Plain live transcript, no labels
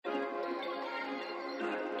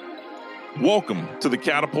Welcome to the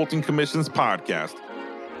Catapulting Commissions podcast.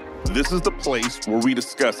 This is the place where we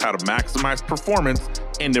discuss how to maximize performance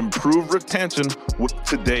and improve retention with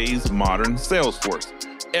today's modern sales force.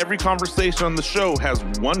 Every conversation on the show has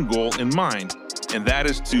one goal in mind, and that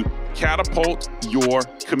is to catapult your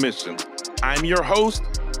commission. I'm your host,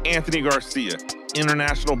 Anthony Garcia,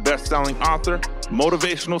 international best-selling author,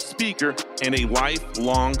 motivational speaker, and a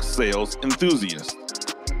lifelong sales enthusiast.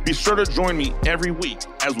 Be sure to join me every week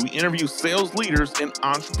as we interview sales leaders and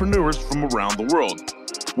entrepreneurs from around the world.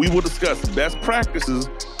 We will discuss best practices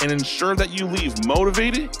and ensure that you leave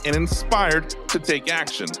motivated and inspired to take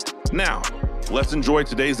action. Now, let's enjoy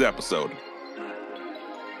today's episode.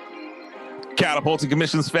 Catapulting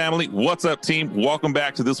Commissions family, what's up, team? Welcome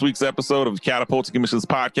back to this week's episode of the Catapulting Commissions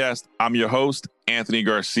podcast. I'm your host, Anthony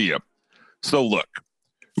Garcia. So look,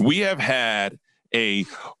 we have had a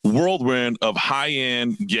whirlwind of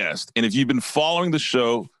high-end guests. And if you've been following the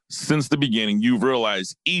show since the beginning, you've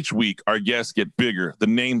realized each week our guests get bigger, the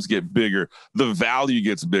names get bigger, the value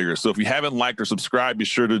gets bigger. So if you haven't liked or subscribed, be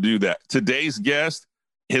sure to do that. Today's guest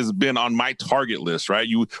has been on my target list, right?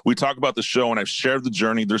 We talk about the show and I've shared the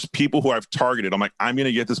journey. There's people who I've targeted. I'm like, I'm going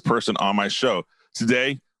to get this person on my show.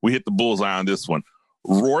 Today, we hit the bullseye on this one.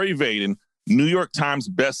 Rory Vaden, New York Times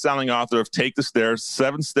best-selling author of Take the Stairs,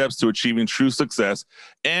 7 Steps to Achieving True Success,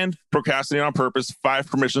 and Procrastinate on Purpose, 5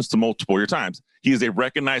 Permissions to Multiple Your Times. He is a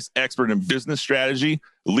recognized expert in business strategy,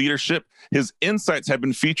 leadership. His insights have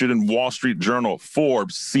been featured in Wall Street Journal,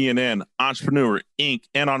 Forbes, CNN, Entrepreneur, Inc.,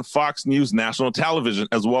 and on Fox News National Television,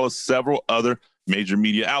 as well as several other major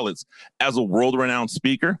media outlets. As a world-renowned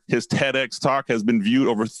speaker, his TEDx talk has been viewed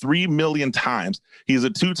over 3 million times. He is a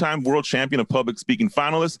 2-time world champion of public speaking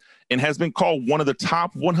finalist and has been called one of the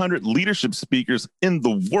top 100 leadership speakers in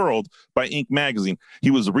the world by Inc. magazine. He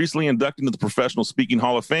was recently inducted into the Professional Speaking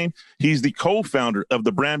Hall of Fame. He's the co-founder of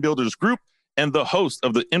the Brand Builders Group and the host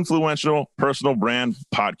of the Influential Personal Brand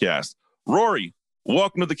podcast. Rory,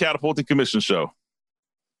 welcome to the Catapulting Commission Show.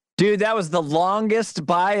 Dude, that was the longest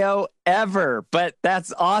bio ever, but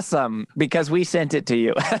that's awesome because we sent it to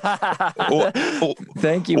you.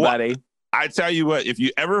 Thank you, buddy. I tell you what, if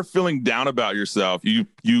you ever feeling down about yourself, you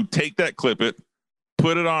take that clip it,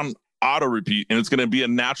 put it on auto repeat, and it's going to be a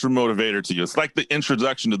natural motivator to you. It's like the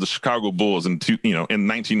introduction to the Chicago Bulls in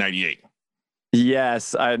 1998.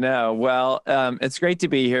 Yes, I know. Well, it's great to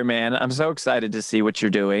be here, man. I'm so excited to see what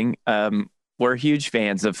you're doing. We're huge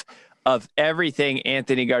fans of everything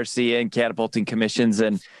Anthony Garcia and Catapulting Commissions.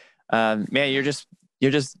 And man, you're just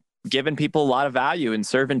giving people a lot of value and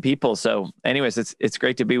serving people. So anyways, it's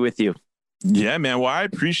great to be with you. Yeah, man. Well, I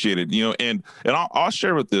appreciate it. And I'll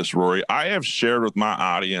share with this, Rory. I have shared with my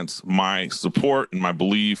audience my support and my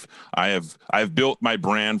belief. I've built my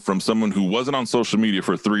brand from someone who wasn't on social media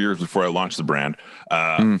for 3 years before I launched the brand,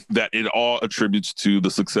 that it all attributes to the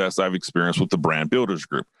success I've experienced with the Brand Builders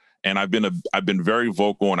Group. And I've been very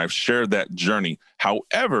vocal and I've shared that journey.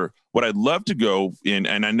 However, what I'd love to go in,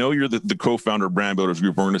 and I know you're the co-founder of Brand Builders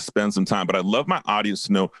Group, we're going to spend some time, but I'd love my audience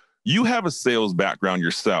to know you have a sales background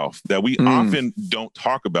yourself that we often don't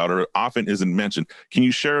talk about or often isn't mentioned. Can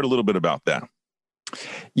you share a little bit about that?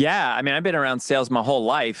 Yeah, I mean, I've been around sales my whole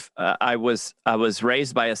life. I was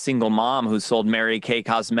raised by a single mom who sold Mary Kay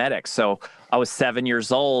Cosmetics. So I was 7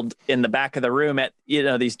 years old in the back of the room at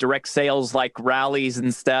these direct sales like rallies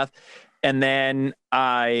and stuff. And then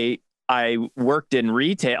I worked in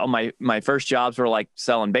retail. My first jobs were like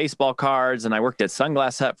selling baseball cards, and I worked at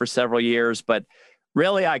Sunglass Hut for several years. But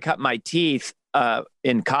really, I cut my teeth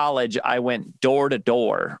in college. I went door to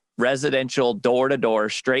door, residential door to door,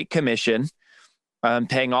 straight commission.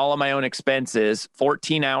 Paying all of my own expenses,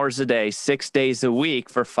 14 hours a day, 6 days a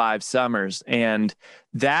week for 5 summers. And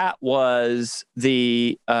that was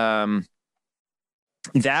the where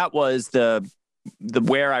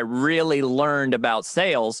I really learned about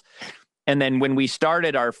sales. And then when we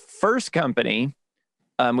started our first company,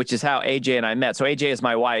 which is how AJ and I met. So AJ is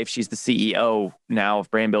my wife. She's the CEO now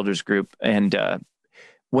of Brand Builders Group. And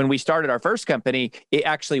when we started our first company, it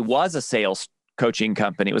actually was a sales coaching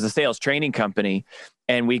company. It was a sales training company.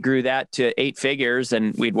 And we grew that to 8 figures.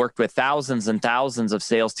 And we'd worked with thousands and thousands of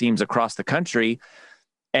sales teams across the country.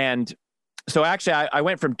 And so actually I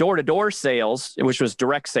went from door-to-door sales, which was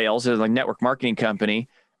direct sales. It was like a network marketing company.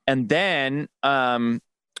 And then I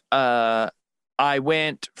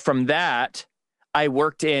went from that, I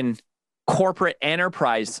worked in corporate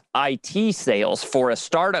enterprise IT sales for a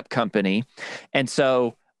startup company. And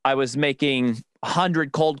so I was making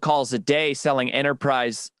 100 cold calls a day selling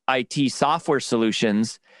enterprise IT software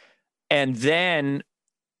solutions, and then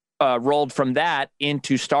rolled from that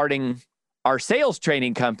into starting our sales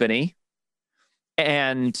training company.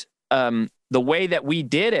 And the way that we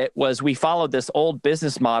did it was we followed this old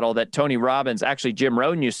business model that Tony Robbins, actually Jim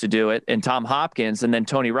Rohn used to do it, and Tom Hopkins, and then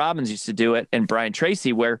Tony Robbins used to do it, and Brian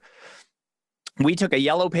Tracy, where we took a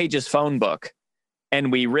Yellow Pages phone book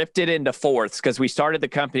and we ripped it into fourths because we started the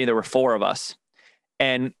company. There were 4 of us.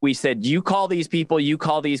 And we said, you call these people, you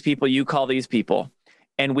call these people, you call these people.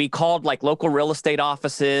 And we called like local real estate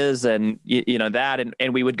offices and, that.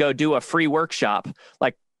 And we would go do a free workshop,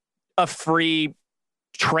 like a free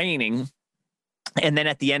training. And then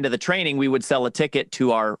at the end of the training, we would sell a ticket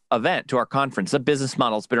to our event, to our conference. The business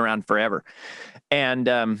model's been around forever. And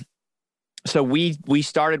so we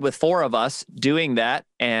started with 4 of us doing that.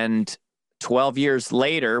 And 12 years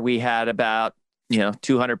later, we had about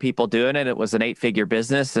 200 people doing it. It was an 8-figure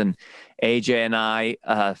business, and AJ and I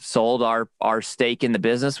sold our stake in the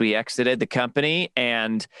business. We exited the company,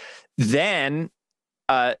 and then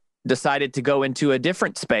decided to go into a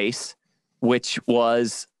different space, which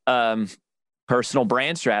was personal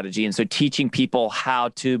brand strategy. And so teaching people how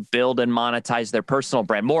to build and monetize their personal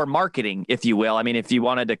brand, more marketing, if you will. I mean, if you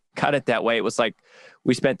wanted to cut it that way, it was like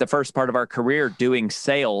we spent the first part of our career doing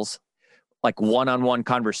sales, like one-on-one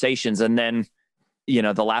conversations, and then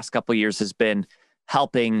the last couple of years has been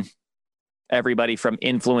helping everybody from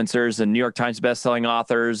influencers and New York Times bestselling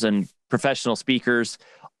authors and professional speakers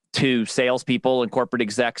to salespeople and corporate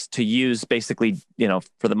execs to use basically,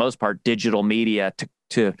 for the most part, digital media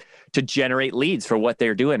to generate leads for what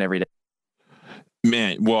they're doing every day.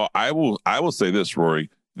 Man, well, I will say this, Rory,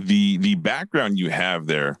 the background you have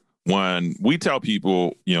there, when we tell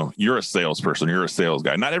people, you're a salesperson, you're a sales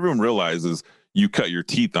guy, not everyone realizes you cut your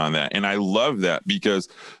teeth on that. And I love that because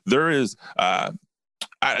there is, I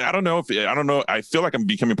don't know. I feel like I'm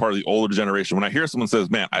becoming part of the older generation. When I hear someone says,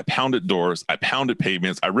 man, I pounded doors, I pounded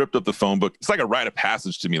pavements, I ripped up the phone book. It's like a rite of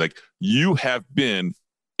passage to me. Like, you have been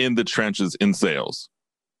in the trenches in sales.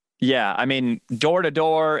 Yeah. I mean, door to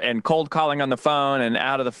door and cold calling on the phone and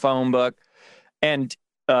out of the phone book. And,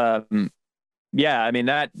 yeah, I mean,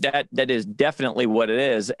 that is definitely what it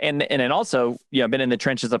is. And then also, I've been in the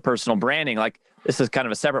trenches of personal branding. Like, this is kind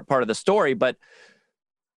of a separate part of the story, but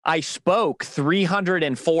I spoke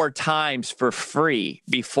 304 times for free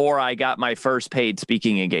before I got my first paid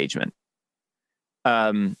speaking engagement.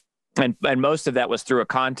 And most of that was through a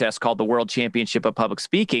contest called the World Championship of Public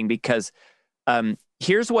Speaking, because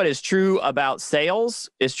here's what is true about sales,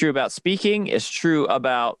 is true about speaking, is true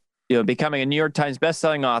about becoming a New York Times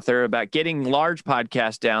bestselling author, about getting large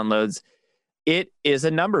podcast downloads. It is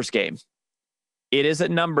a numbers game. It is a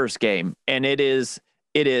numbers game. And it is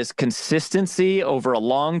consistency over a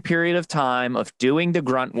long period of time of doing the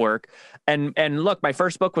grunt work. And look, my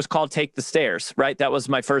first book was called Take the Stairs, right? That was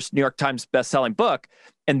my first New York Times bestselling book.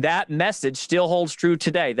 And that message still holds true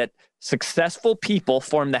today, that successful people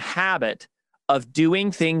form the habit of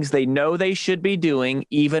doing things they know they should be doing,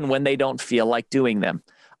 even when they don't feel like doing them,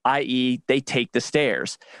 i.e., they take the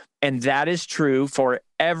stairs. And that is true for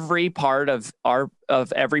every part of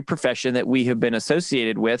every profession that we have been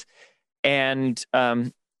associated with. And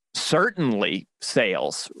certainly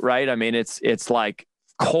sales, right? I mean, it's like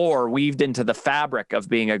core weaved into the fabric of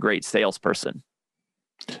being a great salesperson.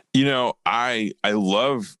 I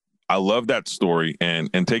love that story,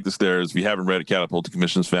 and Take the Stairs. If you haven't read it, Catapult to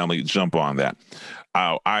Commissions Family, jump on that.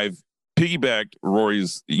 I've piggybacked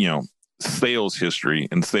Rory's, sales history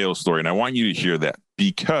and sales story. And I want you to hear that,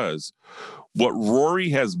 because what Rory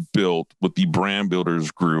has built with the Brand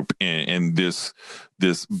Builders Group and this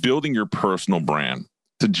building your personal brand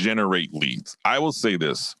to generate leads. I will say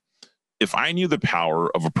this: if I knew the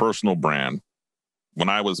power of a personal brand when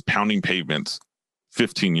I was pounding pavements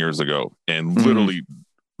 15 years ago and literally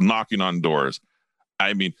knocking on doors,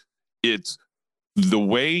 I mean, it's the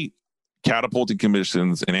way Catapulting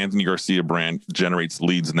Commissions and Anthony Garcia brand generates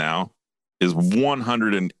leads now is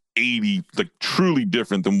 180, like, truly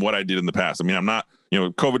different than what I did in the past. I mean, I'm not,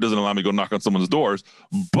 COVID doesn't allow me to go knock on someone's doors,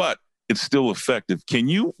 but it's still effective. Can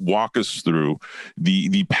you walk us through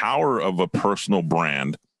the power of a personal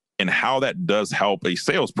brand and how that does help a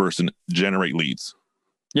salesperson generate leads?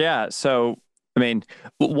 Yeah. So, I mean,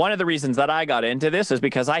 one of the reasons that I got into this is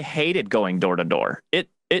because I hated going door to door.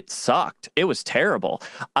 It sucked. It was terrible.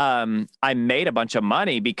 I made a bunch of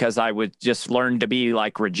money because I would just learn to be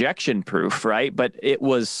like rejection proof, right? But it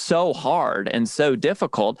was so hard and so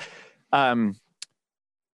difficult. And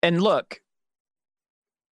look,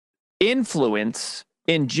 influence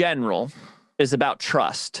in general is about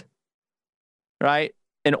trust, right?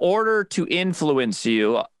 In order to influence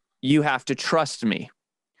you, you have to trust me.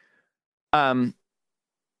 And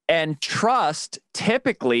trust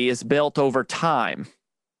typically is built over time.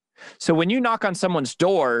 So when you knock on someone's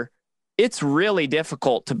door, it's really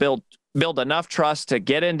difficult to build enough trust to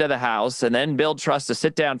get into the house, and then build trust to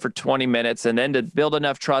sit down for 20 minutes, and then to build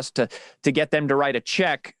enough trust to get them to write a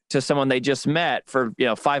check to someone they just met for,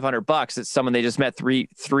 $500. It's someone they just met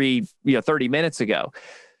 30 minutes ago.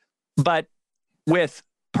 But with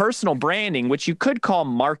personal branding, which you could call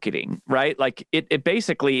marketing, right? Like it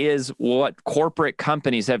basically is what corporate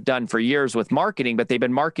companies have done for years with marketing, but they've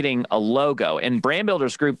been marketing a logo. And Brand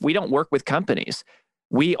Builders Group, we don't work with companies.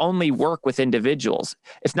 We only work with individuals.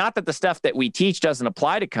 It's not that the stuff that we teach doesn't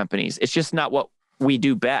apply to companies. It's just not what we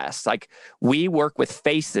do best. Like, we work with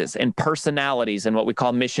faces and personalities and what we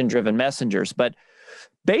call mission-driven messengers. But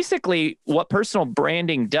basically, what personal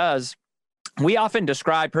branding does, we often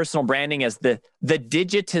describe personal branding as the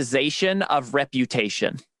digitization of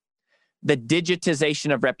reputation. The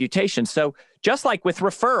digitization of reputation. So just like with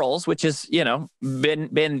referrals, which has,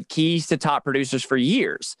 been keys to top producers for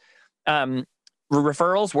years,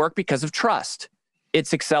 referrals work because of trust.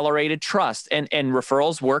 It's accelerated trust. And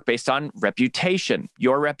referrals work based on reputation,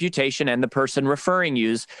 your reputation and the person referring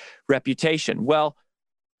you's reputation. Well,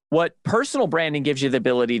 what personal branding gives you the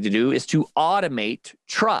ability to do is to automate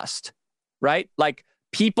trust, right? Like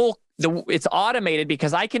it's automated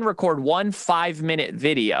because I can record one 5-minute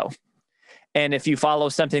video. And if you follow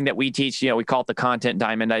something that we teach, we call it the content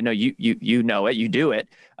diamond. I know you know it, you do it,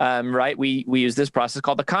 right? We use this process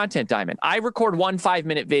called the content diamond. I record one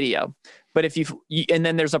 5-minute video, but and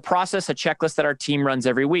then there's a process, a checklist that our team runs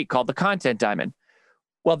every week called the content diamond.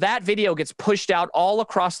 Well, that video gets pushed out all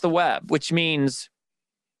across the web, which means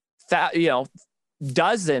that,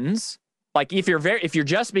 dozens. Like if you're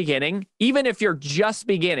just beginning, even if you're just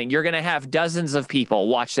beginning, you're going to have dozens of people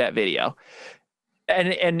watch that video.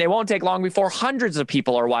 And it won't take long before hundreds of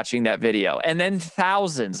people are watching that video, and then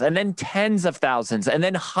thousands, and then tens of thousands, and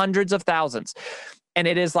then hundreds of thousands. And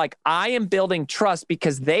it is like, I am building trust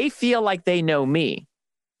because they feel like they know me.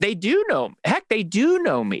 They do know. Heck, they do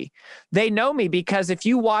know me. They know me because if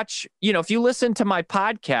you watch, if you listen to my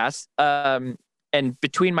podcast, and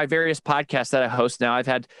between my various podcasts that I host now, I've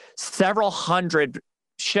had several hundred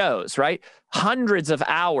shows, right? Hundreds of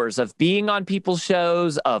hours of being on people's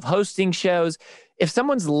shows, of hosting shows. If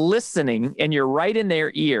someone's listening and you're right in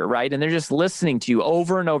their ear, right, and they're just listening to you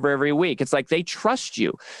over and over every week, it's like they trust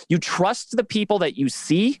you. You trust the people that you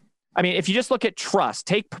see. I mean, if you just look at trust,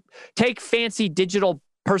 take fancy digital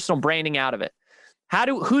personal branding out of it.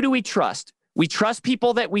 Who do we trust? We trust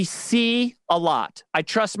people that we see a lot. I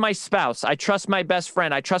trust my spouse. I trust my best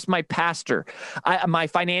friend. I trust my pastor, my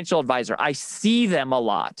financial advisor. I see them a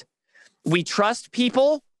lot. We trust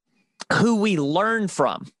people who we learn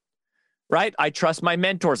from, right? I trust my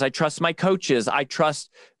mentors. I trust my coaches. I trust,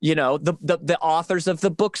 the authors of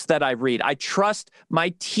the books that I read. I trust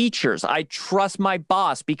my teachers. I trust my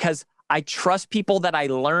boss because I trust people that I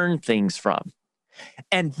learn things from.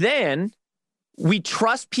 And then we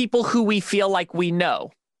trust people who we feel like we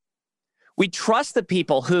know. We trust the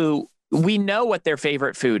people who we know what their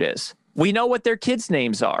favorite food is. We know what their kids'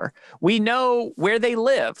 names are. We know where they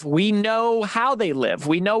live. We know how they live.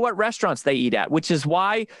 We know what restaurants they eat at, which is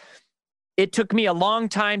why it took me a long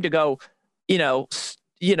time to go,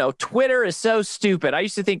 Twitter is so stupid. I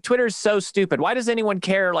used to think Twitter is so stupid. Why does anyone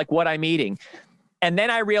care like what I'm eating? And then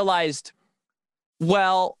I realized,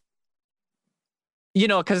 well,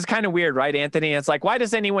 because it's kind of weird, right, Anthony? It's like, why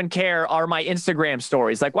does anyone care are my Instagram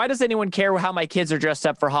stories? Like, why does anyone care how my kids are dressed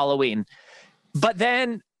up for Halloween? But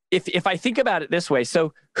then if I think about it this way,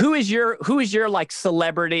 so who is your like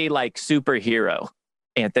celebrity, like superhero,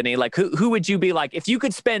 Anthony? Like who would you be like, if you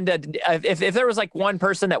could spend if there was like one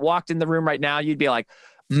person that walked in the room right now, you'd be like,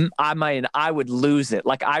 I would lose it.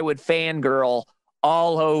 Like I would fangirl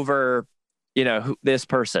all over, this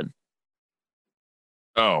person.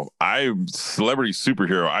 Oh, celebrity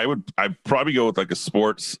superhero. I'd probably go with like a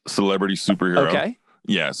sports celebrity superhero. Okay.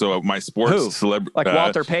 Yeah. So my sports celebrity, like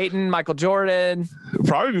Walter Payton, Michael Jordan.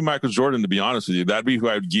 Probably be Michael Jordan, to be honest with you. That'd be who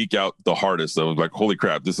I would geek out the hardest. Though, like, holy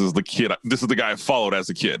crap, this is the kid. This is the guy I followed as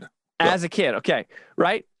a kid. As a kid, okay,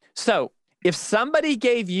 right. So if somebody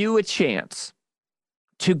gave you a chance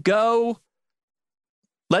to go,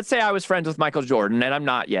 let's say I was friends with Michael Jordan, and I'm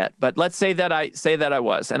not yet, but let's say that I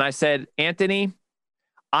was, and I said, Anthony,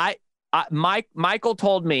 Michael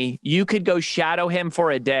told me you could go shadow him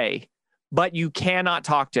for a day, but you cannot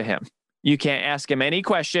talk to him. You can't ask him any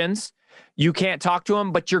questions. You can't talk to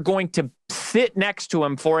him, but you're going to sit next to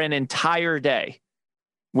him for an entire day.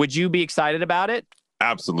 Would you be excited about it?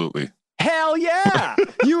 Absolutely. Hell yeah.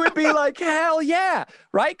 You would be like, hell yeah.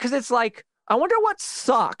 Right? Because it's like, I wonder what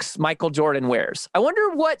socks Michael Jordan wears. I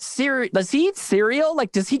wonder what cereal, does he eat cereal?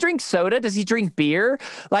 Like, does he drink soda? Does he drink beer?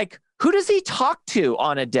 Like, who does he talk to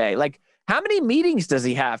on a day? Like, how many meetings does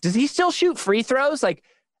he have? Does he still shoot free throws? Like,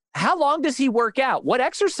 how long does he work out? What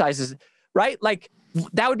exercises, right? Like,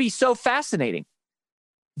 that would be so fascinating.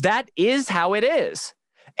 That is how it is.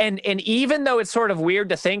 And even though it's sort of weird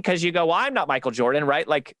to think, because you go, well, I'm not Michael Jordan, right?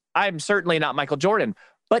 Like, I'm certainly not Michael Jordan.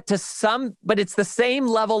 But it's the same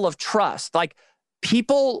level of trust. Like,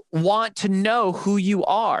 people want to know who you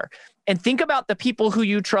are. And think about the people who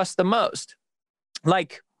you trust the most.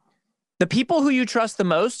 Like, the people who you trust the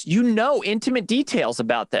most, you know intimate details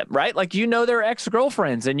about them, right? Like, you know their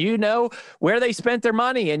ex-girlfriends, and you know where they spent their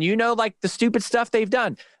money, and you know, like, the stupid stuff they've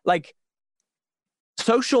done. Like,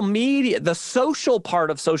 social media, the social part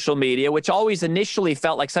of social media, which always initially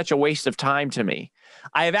felt like such a waste of time to me,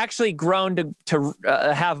 I have actually grown to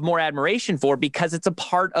have more admiration for, because it's a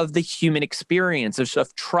part of the human experience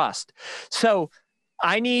of trust. So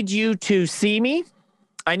I need you to see me.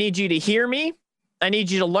 I need you to hear me. I need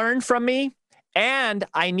you to learn from me. And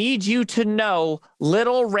I need you to know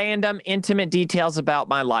little random intimate details about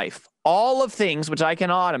my life. All of things which I can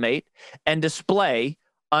automate and display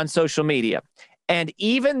on social media. And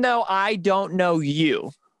even though I don't know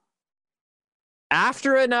you,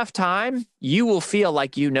 after enough time, you will feel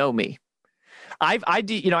like you know me.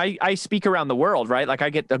 I speak around the world, right? Like, I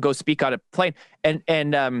get to go speak on a plane, and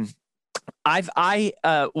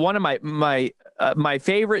one of my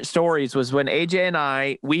favorite stories was when AJ and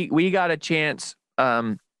I we got a chance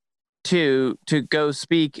to go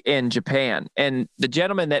speak in Japan, and the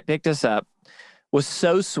gentleman that picked us up was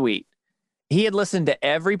so sweet. He had listened to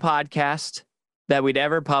every podcast that we'd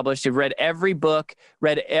ever published. He'd read every book,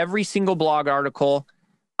 read every single blog article.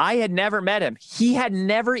 I had never met him. He had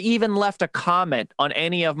never even left a comment on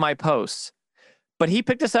any of my posts. But he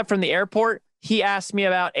picked us up from the airport. He asked me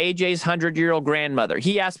about AJ's 100-year-old grandmother.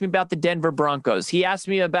 He asked me about the Denver Broncos. He asked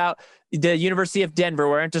me about the University of Denver,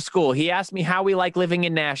 where I went to school. He asked me how we like living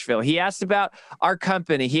in Nashville. He asked about our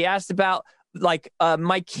company. He asked about, like,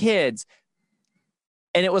 my kids.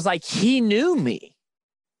 And it was like he knew me.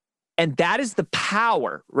 And that is the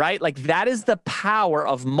power, right? Like, that is the power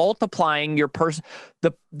of multiplying your person.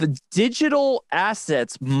 The digital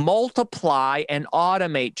assets multiply and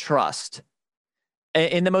automate trust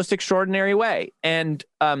in the most extraordinary way. And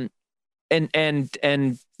that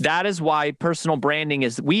is why personal branding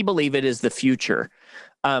we believe it is the future.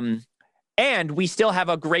 And we still have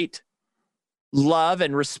a great love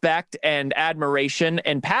and respect and admiration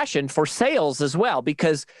and passion for sales as well,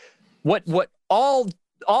 because what all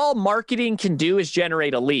marketing can do is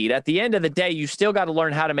generate a lead. At the end of the day, you still got to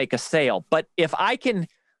learn how to make a sale. But if I can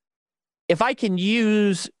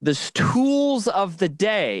use the tools of the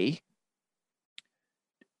day,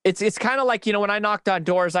 it's kind of like, when I knocked on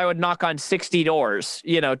doors, I would knock on 60 doors,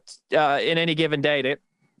 in any given day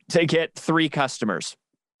to get 3 customers.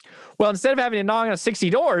 Well, instead of having to knock on 60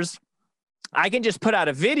 doors, I can just put out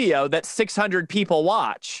a video that 600 people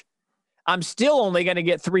watch. I'm still only going to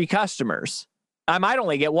get 3 customers. I might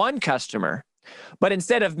only get 1 customer. But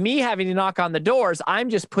instead of me having to knock on the doors, I'm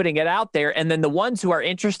just putting it out there. And then the ones who are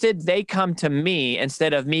interested, they come to me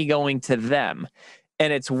instead of me going to them.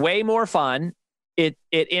 And it's way more fun. It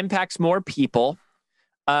impacts more people.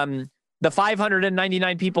 The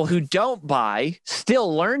 599 people who don't buy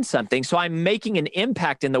still learn something. So I'm making an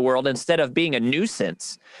impact in the world instead of being a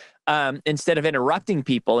nuisance, instead of interrupting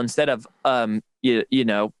people, instead of,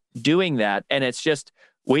 doing that. And it's just,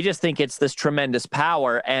 we just think it's this tremendous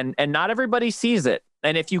power, and not everybody sees it.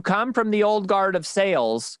 And if you come from the old guard of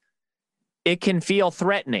sales, it can feel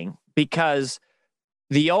threatening, because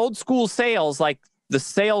the old school sales, like the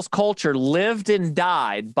sales culture, lived and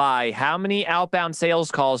died by how many outbound sales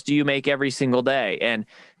calls do you make every single day, and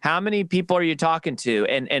how many people are you talking to,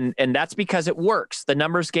 and that's because it works. The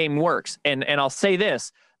numbers game works. And I'll say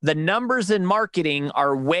this: the numbers in marketing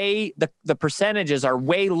are the percentages are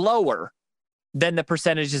way lower than the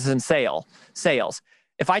percentages in sales.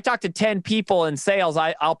 If I talk to 10 people in sales,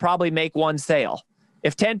 I'll probably make 1 sale.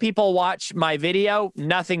 If 10 people watch my video,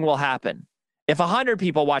 nothing will happen. If 100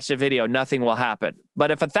 people watch the video, nothing will happen.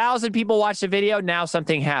 But if 1,000 people watch the video, now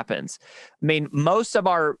something happens. I mean, most of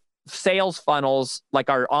our sales funnels, like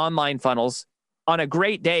our online funnels, on a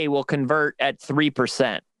great day will convert at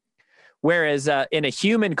 3%. Whereas in a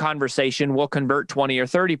human conversation, we'll convert 20 or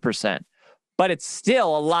 30%. But it's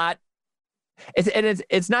still a lot.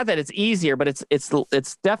 It's not that it's easier, but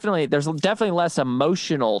it's definitely, there's definitely less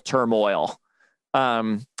emotional turmoil.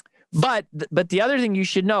 But the other thing you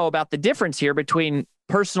should know about the difference here between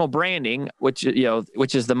personal branding, which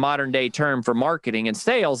is the modern day term for marketing, and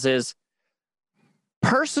sales, is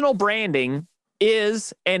personal branding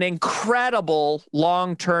is an incredible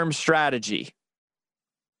long-term strategy.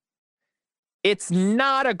 it's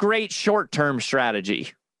not a great short-term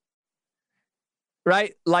strategy,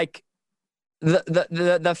 right? Like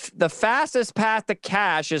the fastest path to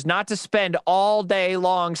cash is not to spend all day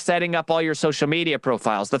long setting up all your social media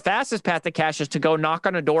profiles. The fastest path to cash is to go knock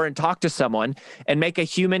on a door and talk to someone and make a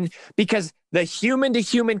human, because the human to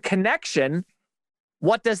human connection,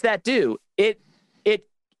 what does that do? It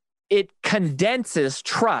condenses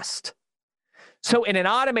trust. So in an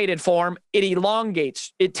automated form, it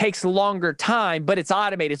elongates. It takes longer time, but it's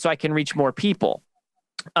automated so I can reach more people.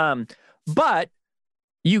 But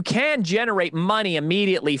you can generate money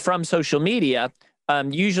immediately from social media,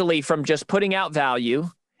 usually from just putting out value.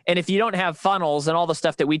 And if you don't have funnels and all the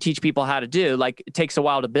stuff that we teach people how to do, like it takes a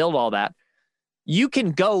while to build all that, you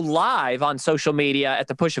can go live on social media at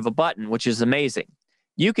the push of a button, which is amazing.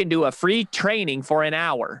 You can do a free training for an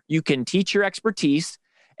hour. You can teach your expertise.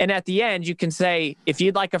 And at the end, you can say, if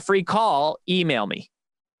you'd like a free call, email me.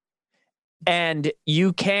 And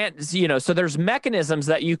you can't, so there's mechanisms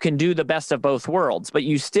that you can do the best of both worlds, but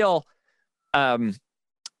you still,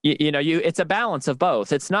 it's a balance of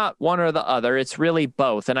both. It's not one or the other. It's really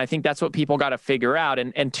both. And I think that's what people got to figure out.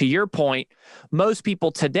 And to your point, most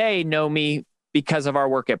people today know me because of our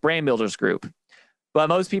work at Brand Builders Group. But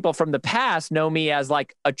most people from the past know me as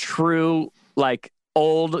like a true, like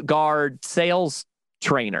old guard sales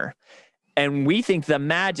trainer. And we think the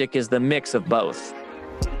magic is the mix of both.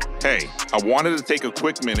 Hey, I wanted to take a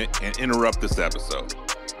quick minute and interrupt this episode.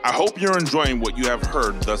 I hope you're enjoying what you have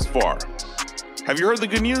heard thus far. Have you heard the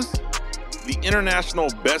good news? The international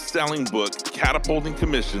best-selling book, Catapulting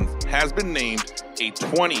Commissions, has been named a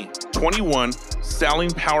 2021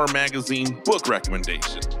 Selling Power Magazine book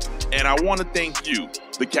recommendation. And I want to thank you,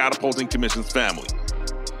 the Catapulting Commissions family.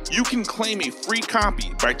 You can claim a free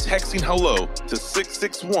copy by texting hello to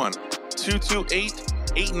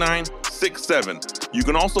 661-228-8967. You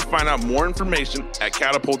can also find out more information at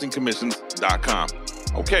catapultingcommissions.com.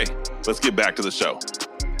 Okay, let's get back to the show.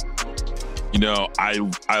 I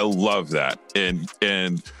love that.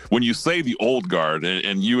 And when you say the old guard,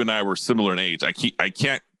 and you and I were similar in age, I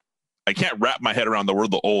can't wrap my head around the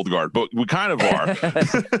word the old guard, but we kind of are.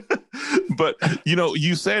 But,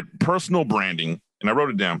 you said personal branding, and I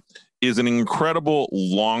wrote it down, is an incredible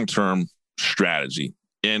long-term strategy.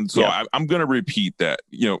 And so I'm going to repeat that,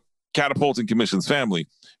 Catapulting Commissions family,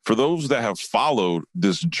 for those that have followed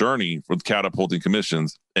this journey with Catapulting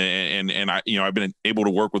Commissions, and I've been able to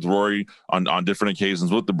work with Rory on different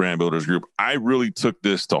occasions with the Brand Builders Group, I really took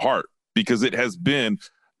this to heart because it has been,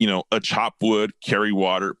 a chop wood, carry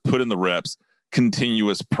water, put in the reps,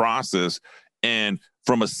 continuous process. And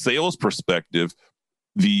from a sales perspective,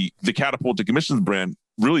 the Catapulting Commissions brand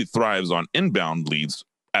really thrives on inbound leads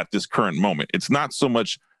at this current moment. It's not so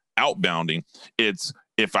much outbounding. It's,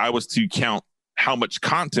 if I was to count how much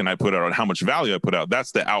content I put out and how much value I put out,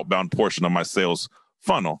 that's the outbound portion of my sales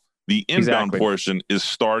funnel. The inbound portion is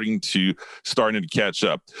starting to catch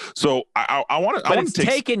up. So I want to. But it's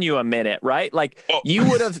taken you a minute, right? Like you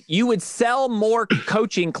would sell more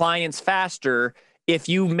coaching clients faster if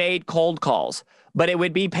you made cold calls, but it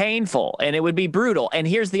would be painful and it would be brutal. And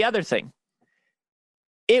here's the other thing: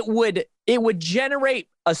 it would generate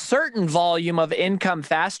a certain volume of income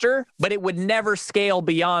faster, but it would never scale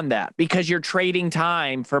beyond that because you're trading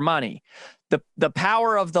time for money. The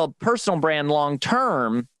power of the personal brand long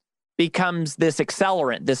term becomes this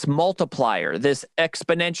accelerant, this multiplier, this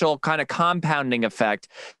exponential kind of compounding effect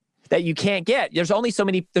that you can't get. There's only so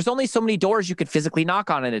many doors you could physically knock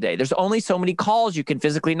on in a day. There's only so many calls you can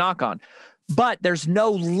physically knock on. But there's no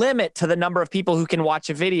limit to the number of people who can watch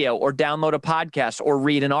a video or download a podcast or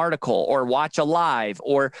read an article or watch a live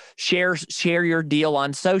or share your deal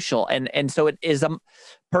on social. And so it is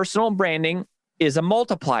personal branding is a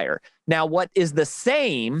multiplier. Now, what is the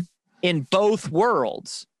same in both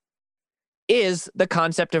worlds is the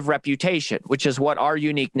concept of reputation, which is what our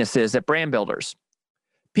uniqueness is at Brand Builders.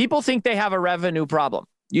 People think they have a revenue problem.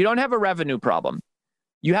 You don't have a revenue problem.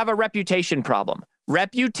 You have a reputation problem.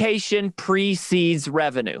 Reputation precedes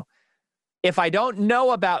revenue. If I don't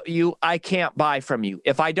know about you, I can't buy from you.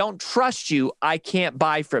 If I don't trust you, I can't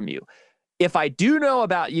buy from you. If I do know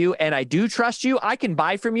about you and I do trust you, I can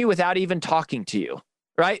buy from you without even talking to you,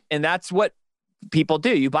 right? And that's what people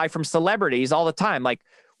do. You buy from celebrities all the time. Like,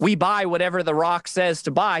 we buy whatever The Rock says to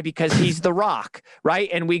buy because he's The Rock, right?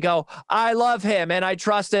 And we go, I love him and I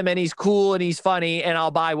trust him and he's cool and he's funny and I'll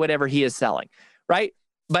buy whatever he is selling, right?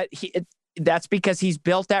 But that's because he's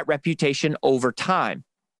built that reputation over time.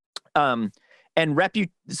 So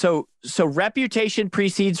reputation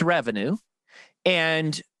precedes revenue.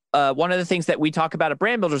 And one of the things that we talk about at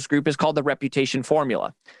Brand Builders Group is called the reputation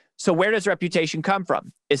formula. So where does reputation come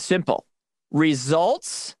from? It's simple.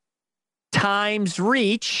 results times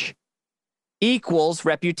reach equals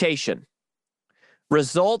reputation.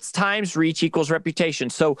 Results times reach equals reputation.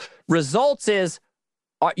 So results is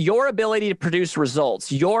your ability to produce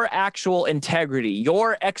results, your actual integrity,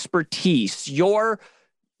 your expertise,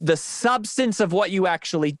 the substance of what you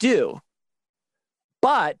actually do.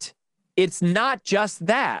 But it's not just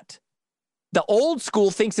that. The old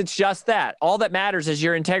school thinks it's just that. All that matters is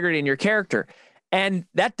your integrity and your character. And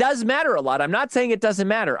that does matter a lot. I'm not saying it doesn't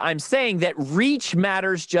matter. I'm saying that reach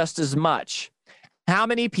matters just as much. How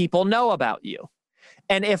many people know about you?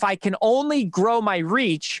 And if I can only grow my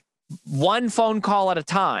reach one phone call at a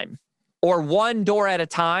time or one door at a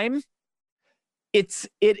time, it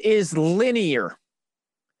is linear.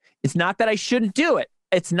 It's not that I shouldn't do it.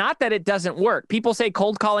 It's not that it doesn't work. People say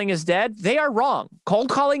cold calling is dead. They are wrong. Cold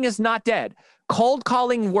calling is not dead. Cold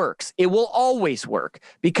calling works. It will always work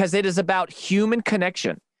because it is about human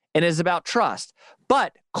connection and it is about trust.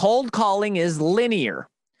 But cold calling is linear.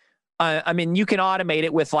 I mean, you can automate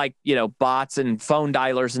it with bots and phone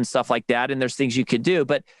dialers and stuff like that. And there's things you could do,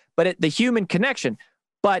 but the human connection,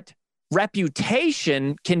 but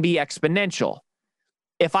reputation can be exponential.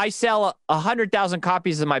 If I sell 100,000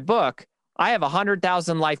 copies of my book, I have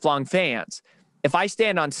 100,000 lifelong fans. If I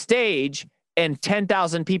stand on stage and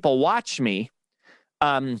 10,000 people watch me,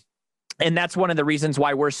 and that's one of the reasons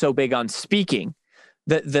why we're so big on speaking.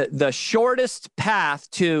 The shortest path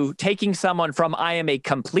to taking someone from I am a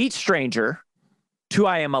complete stranger to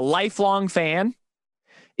I am a lifelong fan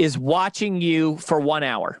is watching you for 1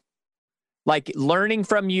 hour. Like learning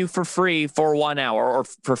from you for free for 1 hour or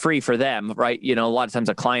for free for them, right? A lot of times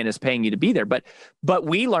a client is paying you to be there. But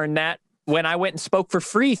we learned that when I went and spoke for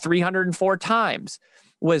free 304 times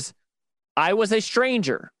I was a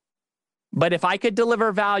stranger. But if I could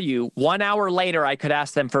deliver value, 1 hour later, I could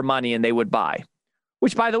ask them for money and they would buy.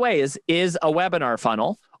 Which, by the way, is a webinar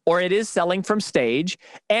funnel, or it is selling from stage.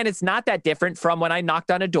 And it's not that different from when I knocked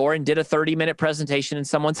on a door and did a 30-minute presentation in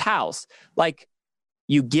someone's house. Like,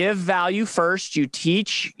 you give value first, you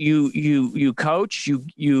teach, you coach,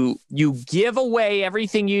 you give away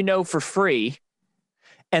everything you know for free,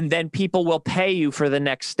 and then people will pay you for the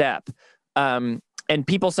next step. And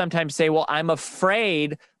people sometimes say, well, I'm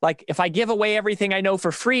afraid, like, if I give away everything I know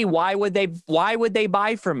for free, why would they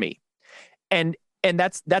buy from me? And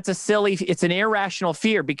that's it's an irrational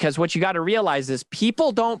fear, because what you got to realize is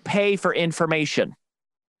people don't pay for information.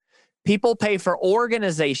 People pay for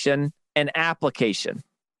organization and application.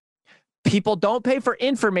 People don't pay for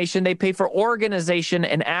information. They pay for organization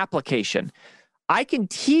and application. I can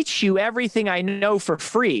teach you everything I know for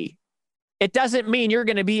free. It doesn't mean you're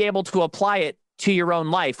going to be able to apply it to your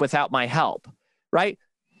own life without my help, right?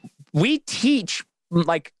 We teach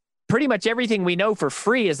pretty much everything we know for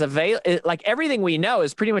free is everything we know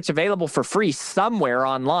is pretty much available for free somewhere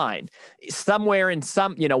online, somewhere in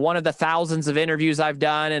one of the thousands of interviews I've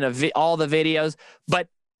done and all the videos, but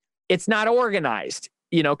it's not organized,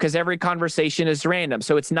 because every conversation is random.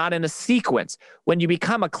 So it's not in a sequence. When you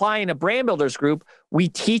become a client of Brand Builders Group, we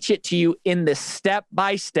teach it to you in the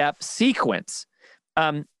step-by-step sequence.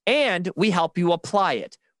 And we help you apply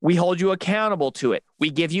it. We hold you accountable to it. We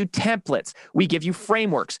give you templates. We give you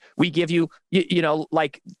frameworks. We give you,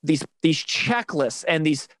 these checklists and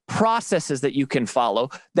these processes that you can follow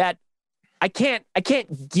that I can't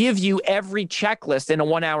give you every checklist in a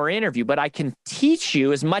 1 hour interview, but I can teach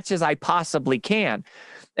you as much as I possibly can.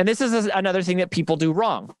 And this is another thing that people do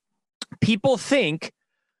wrong. People think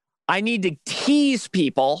I need to tease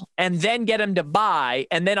people and then get them to buy,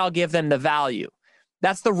 and then I'll give them the value.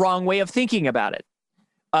 That's the wrong way of thinking about it.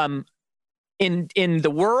 In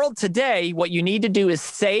the world today, what you need to do is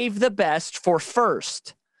save the best for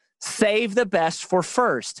first. Save the best for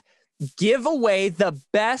first. Give away the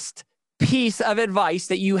best piece of advice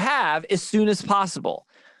that you have as soon as possible,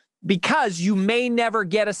 because you may never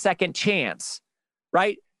get a second chance,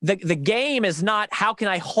 right? The game is not how can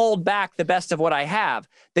I hold back the best of what I have.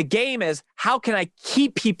 The game is how can I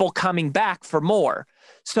keep people coming back for more.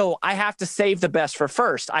 So I have to save the best for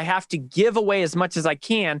first. I have to give away as much as I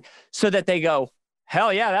can so that they go,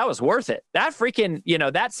 hell yeah, that was worth it. That freaking,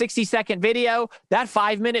 that 60-second video, that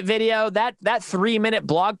 5-minute video, that 3-minute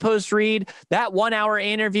blog post read, that 1 hour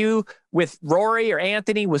interview with Rory or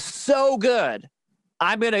Anthony was so good.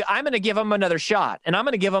 I'm gonna give them another shot, and I'm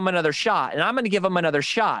gonna give them another shot, and I'm gonna give them another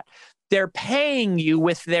shot. They're paying you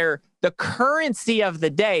with the currency of the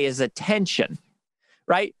day is attention,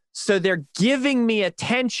 right? So they're giving me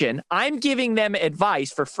attention. I'm giving them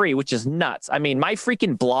advice for free, which is nuts. I mean, my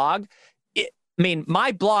freaking blog,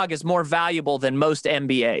 my blog is more valuable than most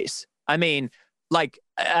MBAs. I mean, like,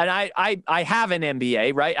 and I have an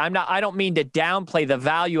MBA, right? I don't mean to downplay the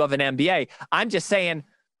value of an MBA. I'm just saying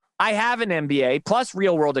I have an MBA plus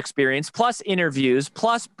real world experience, plus interviews,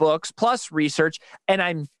 plus books, plus research, and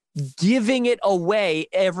I'm giving it away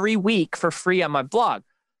every week for free on my blog.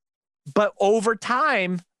 But over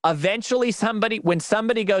time, eventually when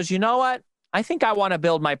somebody goes, you know what? I think I want to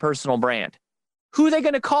build my personal brand. Who are they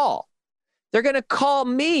going to call? They're going to call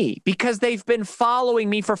me because they've been following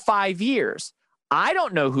me for 5 years. I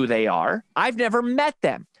don't know who they are. I've never met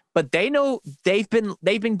them, but they know they've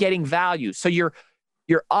been getting value. So you're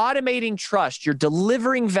automating trust. You're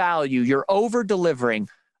delivering value. You're over delivering.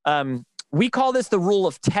 We call this the rule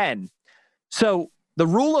of 10. So the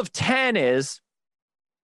rule of 10 is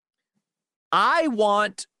I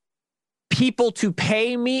want people to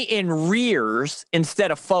pay me in rears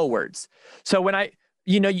instead of forwards. So when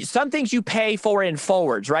some things you pay for in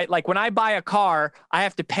forwards, right? Like when I buy a car, I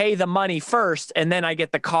have to pay the money first and then I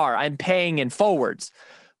get the car. I'm paying in forwards.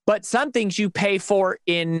 But some things you pay for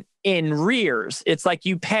in rears. It's like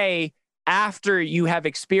you pay after you have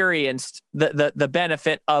experienced the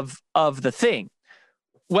benefit of the thing.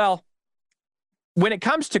 Well, when it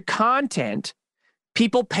comes to content,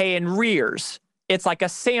 people pay in rears. It's like a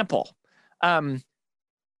sample. When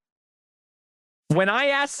I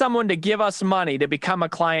ask someone to give us money to become a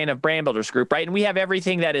client of Brand Builders Group, right? And we have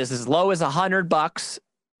everything that is as low as $100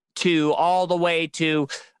 to all the way to,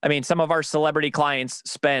 some of our celebrity clients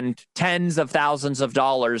spend tens of thousands of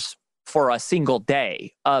dollars for a single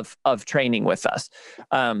day of training with us.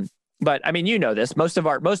 But you know this, most of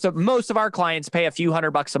our clients pay a few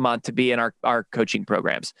 $100 a month to be in our coaching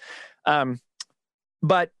programs.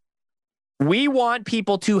 But we want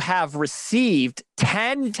people to have received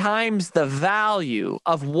 10 times the value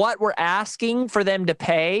of what we're asking for them to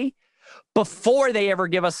pay before they ever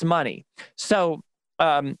give us money. So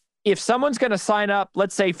if someone's going to sign up,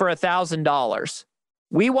 let's say for $1,000,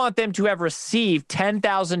 we want them to have received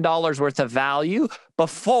 $10,000 worth of value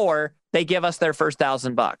before they give us their first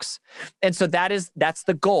 $1,000. And so that's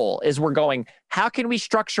the goal, is we're going, how can we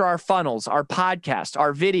structure our funnels, our podcast,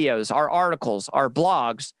 our videos, our articles, our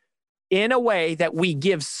blogs in a way that we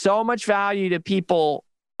give so much value to people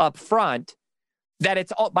up front that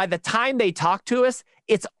it's all, by the time they talk to us,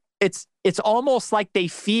 it's almost like they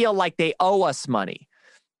feel like they owe us money.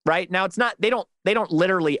 Right? Now it's not, they don't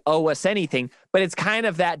literally owe us anything, but it's kind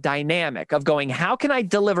of that dynamic of going, how can I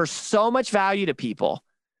deliver so much value to people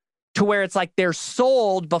to where it's like they're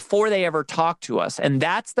sold before they ever talk to us? And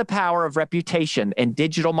that's the power of reputation and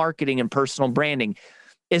digital marketing and personal branding,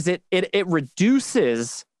 is it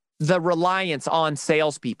reduces the reliance on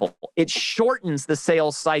salespeople. It shortens the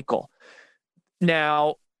sales cycle.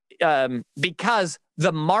 Now, because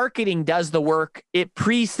the marketing does the work, it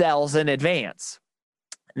pre-sells in advance.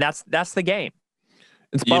 That's the game.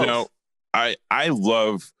 It's both. I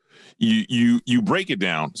love you break it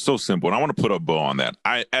down so simple, and I want to put a bow on that.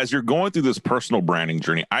 As you're going through this personal branding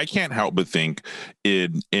journey, I can't help but think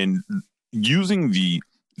in using the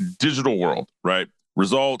digital world, right?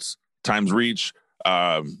 Results times reach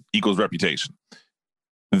equals reputation.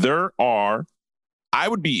 I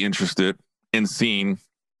would be interested in seeing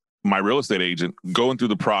my real estate agent going through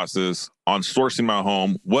the process on sourcing my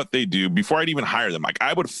home, what they do before I'd even hire them. Like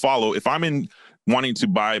I would follow, if I'm wanting to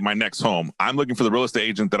buy my next home, I'm looking for the real estate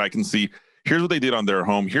agent that I can see, here's what they did on their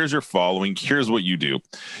home. Here's your following. Here's what you do.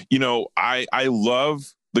 I love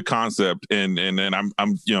the concept, and I'm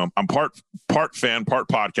part fan, part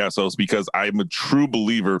podcast host, because I'm a true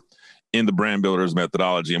believer in the Brand Builders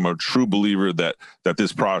methodology. I'm a true believer that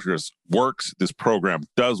this process works, this program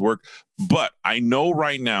does work. But I know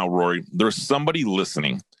right now, Rory, there's somebody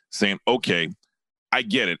listening saying, okay, I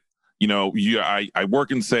get it. I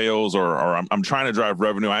work in sales or I'm trying to drive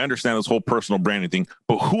revenue. I understand this whole personal branding thing,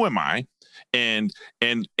 but who am I? And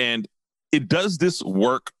does this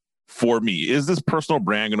work for me? Is this personal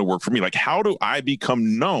brand going to work for me? Like, how do I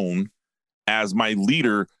become known as my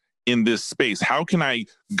leader in this space? How can I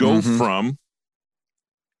go from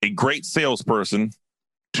a great salesperson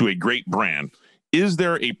to a great brand? Is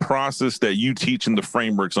there a process that you teach in the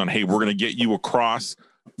frameworks on, hey, we're going to get you across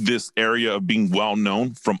this area of being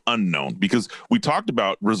well-known from unknown? Because we talked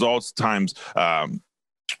about results times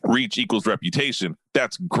reach equals reputation.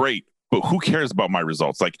 That's great, but who cares about my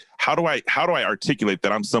results? Like, how do I articulate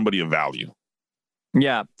that I'm somebody of value?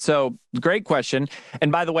 Yeah. So great question.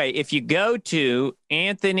 And by the way, if you go to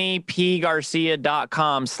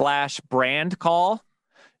anthonypgarcia.com/brand call,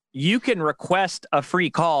 you can request a free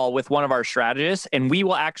call with one of our strategists, and we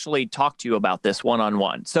will actually talk to you about this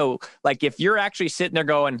one-on-one. So like, if you're actually sitting there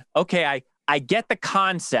going, okay, I get the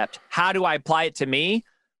concept, how do I apply it to me?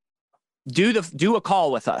 do a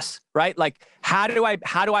call with us, right? Like, how do I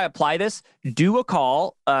apply this? Do a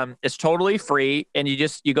call. It's totally free. And you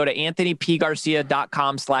go to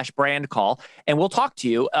anthonypgarcia.com/brand call, and we'll talk to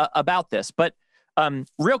you about this. But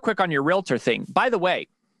real quick on your realtor thing, by the way,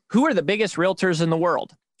 who are the biggest realtors in the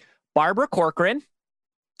world? Barbara Corcoran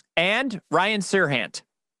and Ryan Serhant,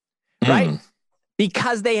 right?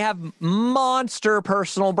 Because they have monster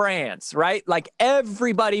personal brands, right? Like,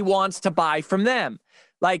 everybody wants to buy from them.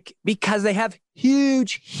 Like, because they have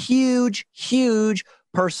huge, huge, huge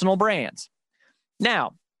personal brands.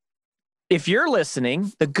 Now, if you're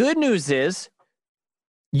listening, the good news is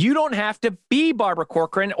you don't have to be Barbara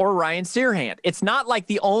Corcoran or Ryan Serhant. It's not like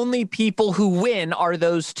the only people who win are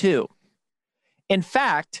those two. In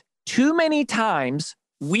fact, too many times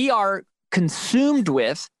we are consumed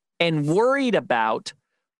with and worried about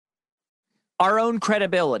our own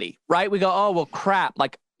credibility, right? We go, oh, well, crap.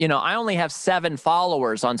 Like, I only have 7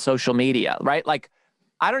 followers on social media, right? Like,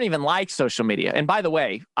 I don't even like social media. And by the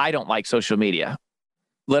way, I don't like social media.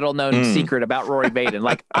 Little known secret about Rory Baden.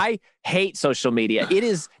 Like, I hate social media. It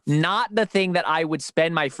is not the thing that I would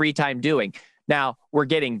spend my free time doing. Now, we're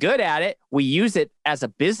getting good at it. We use it as a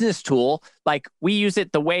business tool. Like, we use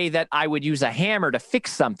it the way that I would use a hammer to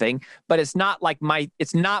fix something, but it's not my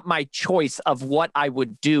choice of what I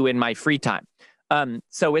would do in my free time.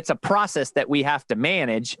 So it's a process that we have to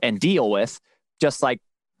manage and deal with, just like,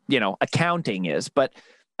 accounting is. But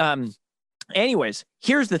anyways,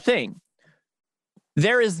 here's the thing.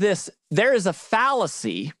 There is a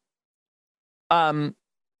fallacy of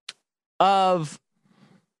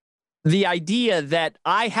the idea that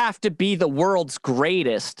I have to be the world's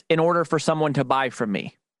greatest in order for someone to buy from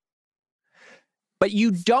me. But you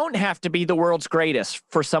don't have to be the world's greatest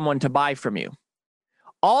for someone to buy from you.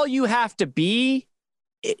 All you have to be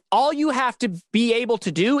able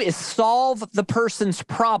to do is solve the person's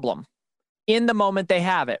problem in the moment they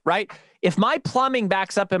have it, right? If my plumbing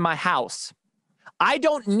backs up in my house, I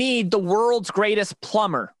don't need the world's greatest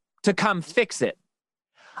plumber to come fix it.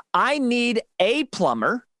 I need a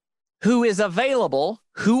plumber who is available,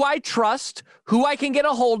 who I trust, who I can get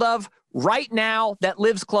a hold of right now, that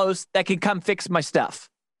lives close, that can come fix my stuff.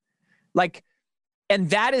 Like, and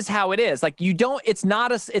that is how it is. Like, it's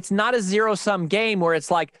not a zero-sum game where it's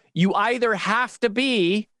like, you either have to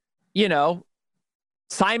be, Simon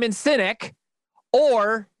Sinek,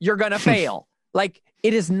 or you're going to fail. Like,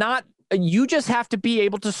 it is not, you just have to be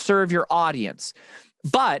able to serve your audience.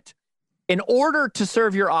 But in order to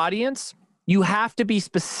serve your audience, you have to be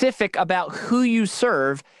specific about who you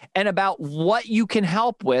serve and about what you can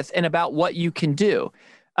help with and about what you can do.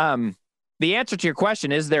 The answer to your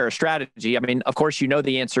question, is there a strategy? I mean, of course,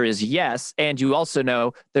 the answer is yes. And you also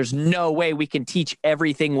know there's no way we can teach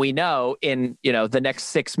everything we know in, the next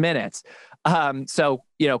 6 minutes. So,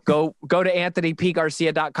 go to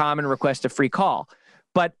anthonypgarcia.com and request a free call.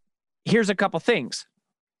 But here's a couple things.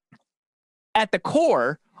 At the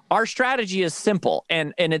core, our strategy is simple.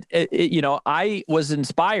 And I was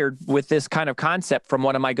inspired with this kind of concept from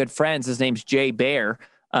one of my good friends. His name's Jay Baer,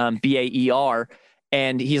 Baer.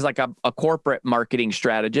 And he's like a corporate marketing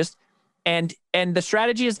strategist. And the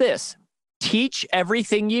strategy is this: teach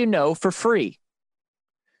everything you know for free.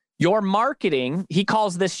 Your marketing, he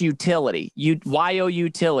calls this utility, YO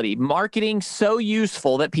utility, marketing so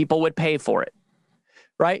useful that people would pay for it,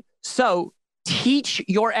 right? So teach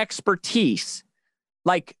your expertise.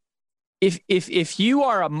 Like, if you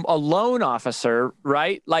are a loan officer,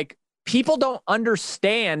 right? Like, people don't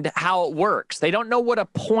understand how it works. They don't know what a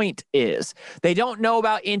point is. They don't know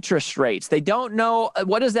about interest rates. They don't know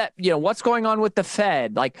what is that, what's going on with the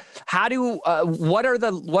Fed. Like, what are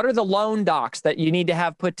the loan docs that you need to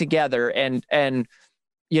have put together, and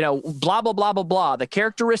blah, blah, blah, blah, blah. The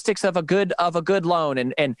characteristics of a good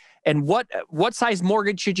loan, and what size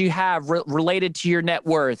mortgage should you have related to your net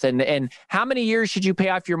worth, and how many years should you pay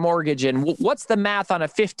off your mortgage, and what's the math on a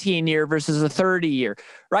 15-year versus a 30-year,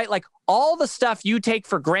 right? Like, all the stuff you take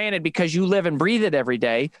for granted because you live and breathe it every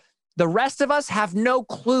day. The rest of us have no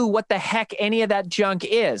clue what the heck any of that junk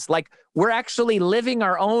is. Like, we're actually living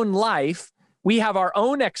our own life. We have our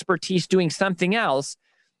own expertise doing something else.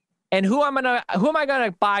 And who am I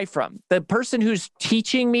going to buy from? The person who's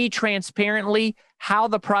teaching me transparently how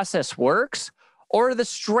the process works, or the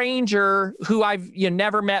stranger who I've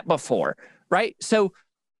never met before, right? So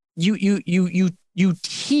you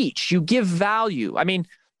teach, you give value. I mean,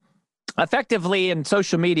 effectively in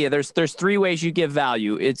social media, there's 3 ways you give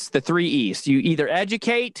value. It's the 3 E's. You either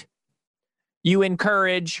educate, you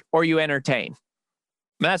encourage, or you entertain.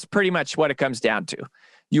 That's pretty much what it comes down to.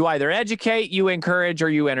 You either educate, you encourage, or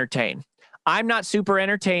you entertain. I'm not super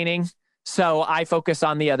entertaining. So I focus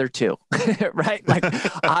on the other two, right? Like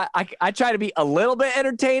I try to be a little bit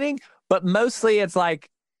entertaining, but mostly it's like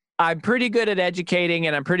I'm pretty good at educating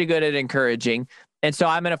and I'm pretty good at encouraging. And so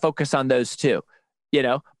I'm going to focus on those two,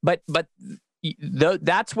 but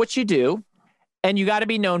that's what you do. And you got to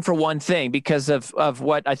be known for one thing because of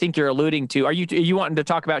what I think you're alluding to. Are you wanting to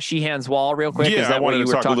talk about Sheehan's Wall real quick? Yeah, Is that I wanted what you to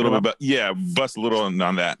were talk a talking little about? bit about, bust a little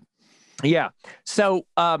on that. Yeah. So,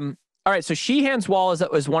 all right. So Sheehan's Wall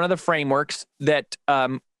is one of the frameworks that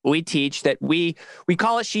we teach. That we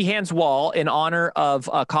call it Sheehan's Wall in honor of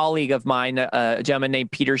a colleague of mine, a gentleman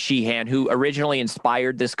named Peter Sheehan, who originally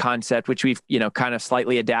inspired this concept, which we've kind of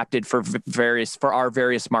slightly adapted for our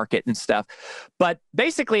various market and stuff. But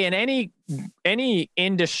basically, in any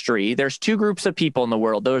industry, there's two groups of people in the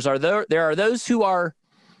world. There are those who are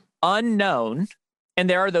unknown, and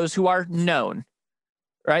there are those who are known.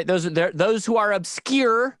 Right? Those who are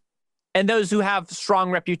obscure and those who have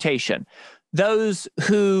strong reputation. Those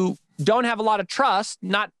who don't have a lot of trust,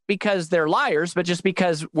 not because they're liars, but just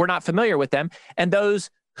because we're not familiar with them. And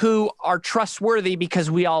those who are trustworthy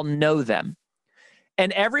because we all know them.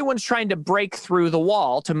 And everyone's trying to break through the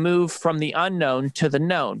wall to move from the unknown to the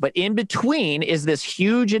known. But in between is this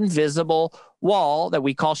huge invisible wall that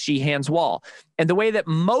we call Sheehan's Wall. And the way that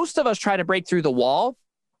most of us try to break through the wall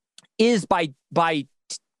is by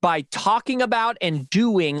talking about and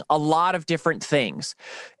doing a lot of different things.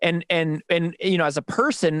 And as a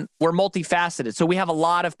person, we're multifaceted. So we have a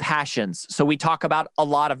lot of passions. So we talk about a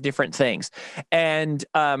lot of different things. And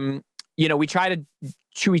we try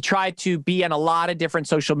to be on a lot of different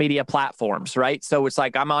social media platforms, right? So it's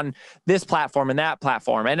like I'm on this platform and that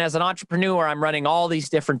platform. And as an entrepreneur, I'm running all these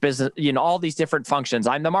different business, all these different functions.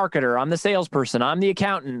 I'm the marketer, I'm the salesperson, I'm the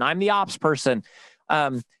accountant, I'm the ops person.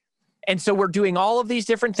 And so we're doing all of these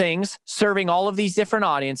different things, serving all of these different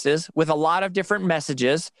audiences with a lot of different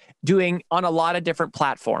messages, doing on a lot of different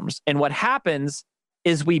platforms. And what happens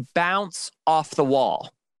is we bounce off the wall.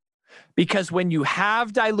 Because when you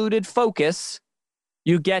have diluted focus,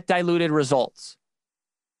 you get diluted results.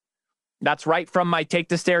 That's right from my Take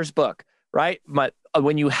the Stairs book, right? But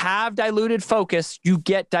when you have diluted focus, you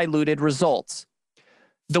get diluted results.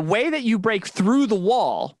 The way that you break through the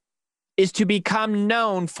wall is to become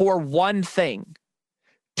known for one thing,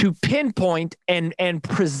 to pinpoint and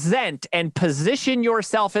present and position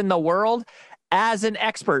yourself in the world as an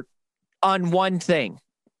expert on one thing,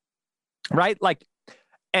 right? Like,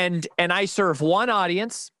 and I serve one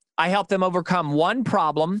audience. I help them overcome one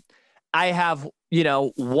problem. I have,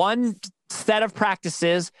 one set of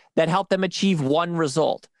practices that help them achieve one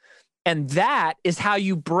result. And that is how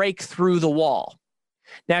you break through the wall.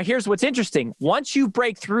 Now, here's what's interesting. Once you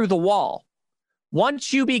break through the wall,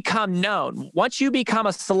 once you become known, once you become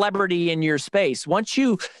a celebrity in your space, once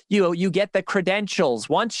you get the credentials,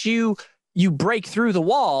 once you break through the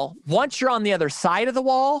wall, once you're on the other side of the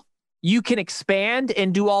wall, you can expand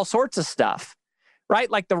and do all sorts of stuff,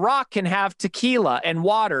 right? Like The Rock can have tequila and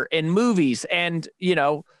water and movies and,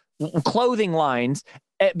 clothing lines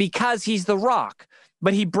because he's The Rock.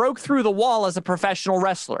 But he broke through the wall as a professional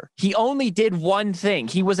wrestler. He only did one thing.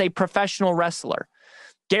 He was a professional wrestler.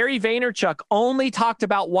 Gary Vaynerchuk only talked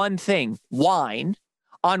about one thing, wine,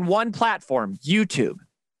 on one platform, YouTube.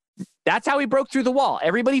 That's how he broke through the wall.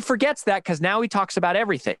 Everybody forgets that because now he talks about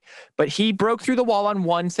everything. But he broke through the wall on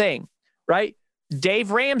one thing, right? Dave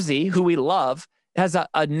Ramsey, who we love, has a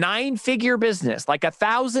 9-figure business, like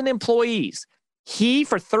 1,000 employees. He,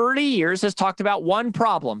 for 30 years, has talked about one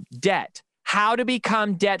problem, debt. How to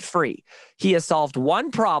become debt-free. He has solved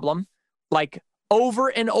one problem like over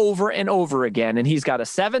and over and over again. And he's got a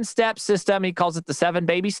 7-step system. He calls it the 7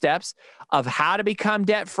 baby steps of how to become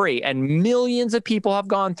debt-free. And millions of people have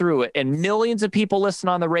gone through it and millions of people listen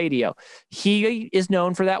on the radio. He is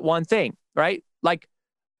known for that one thing, right? Like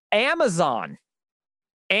Amazon.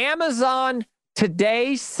 Amazon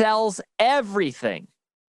today sells everything.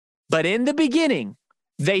 But in the beginning,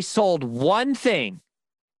 they sold one thing,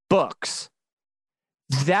 books.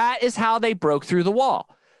 That is how they broke through the wall.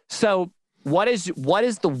 So what is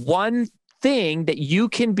the one thing that you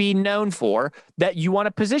can be known for that you want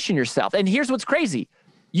to position yourself? And here's what's crazy.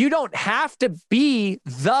 You don't have to be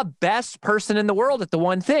the best person in the world at the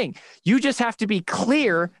one thing. You just have to be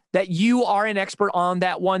clear that you are an expert on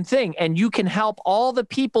that one thing. And you can help all the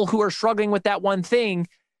people who are struggling with that one thing.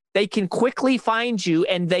 They can quickly find you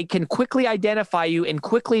and they can quickly identify you and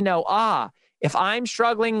quickly know, if I'm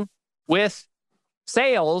struggling with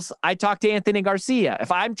sales, I talk to Anthony Garcia.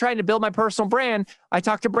 If I'm trying to build my personal brand, I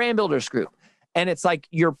talk to Brand Builders Group. And it's like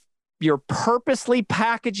you're purposely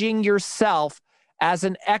packaging yourself as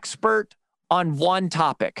an expert on one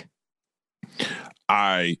topic.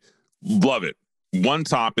 I Love it. One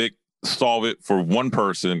topic, solve it for one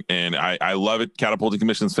person. And I love it. Catapulting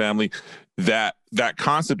Commissions family. That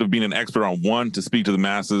concept of being an expert on one to speak to the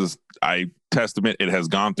masses, I testament it has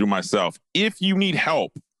gone through myself. If you need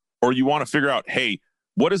help or you want to figure out, hey,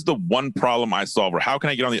 what is the one problem I solve, or how can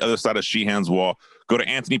I get on the other side of Sheehan's wall? Go to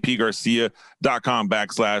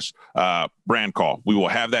anthonypgarcia.com/brand call. We will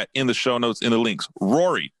have that in the show notes, in the links.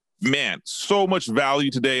 Rory, man, so much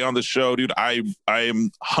value today on the show, dude. I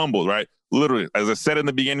am humbled, right? Literally, as I said in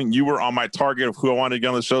the beginning, you were on my target of who I wanted to get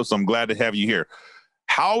on the show, so I'm glad to have you here.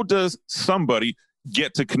 How does somebody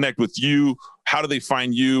get to connect with you? How do they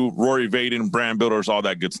find you, Rory Vaden, Brand Builders, all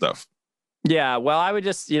that good stuff? Yeah, well, I would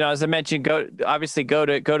just, as I mentioned, go to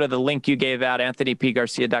the link you gave out,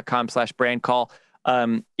 anthonypgarcia.com/brand call.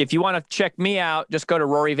 If you want to check me out, just go to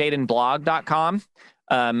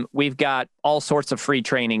roryvadenblog.com. We've got all sorts of free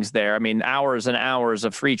trainings there. I mean, hours and hours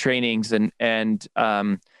of free trainings.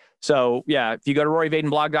 So yeah, if you go to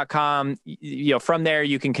roryvadenblog.com, from there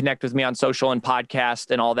you can connect with me on social and podcast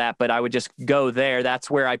and all that, but I would just go there. That's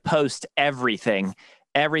where I post everything.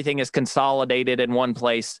 Everything is consolidated in one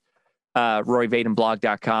place.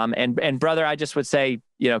 roryvadenblog.com. And brother, I just would say,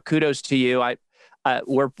 kudos to you.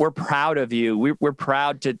 We're proud of you. We're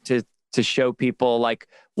proud to show people like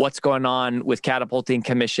what's going on with Catapulting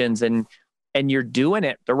Commissions, and you're doing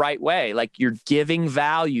it the right way. Like, you're giving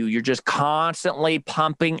value. You're just constantly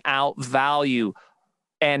pumping out value.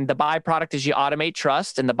 And the byproduct is you automate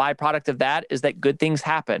trust. And the byproduct of that is that good things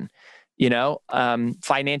happen,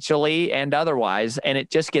 financially and otherwise. And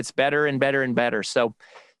it just gets better and better and better. So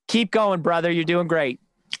keep going, brother. You're doing great.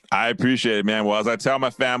 I appreciate it, man. Well, as I tell my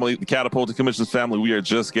family, the Catapulting Commissions family, we are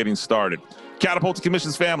just getting started. Catapulting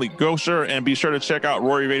Commissions family, be sure to check out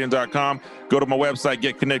roryvaden.com. Go to my website,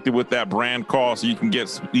 get connected with that brand call so you can get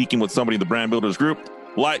speaking with somebody in the Brand Builders group.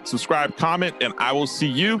 Like, subscribe, comment, and I will see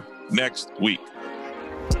you next week.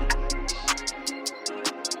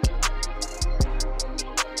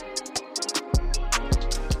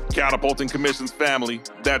 Catapulting Commissions family,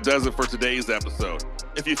 that does it for today's episode.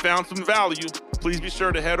 If you found some value, please be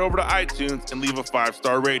sure to head over to iTunes and leave a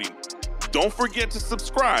 5-star rating. Don't forget to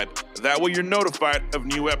subscribe. That way you're notified of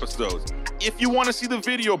new episodes. If you want to see the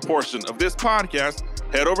video portion of this podcast,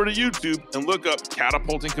 head over to YouTube and look up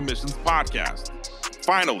Catapulting Commissions Podcast.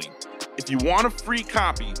 Finally, if you want a free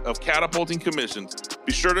copy of Catapulting Commissions,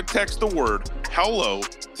 be sure to text the word HELLO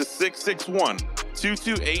to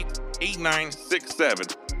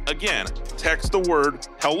 661-228-8967. Again, text the word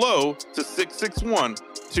HELLO to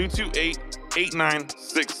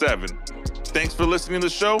 661-228-8967. Thanks for listening to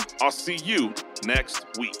the show. I'll see you next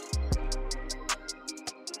week.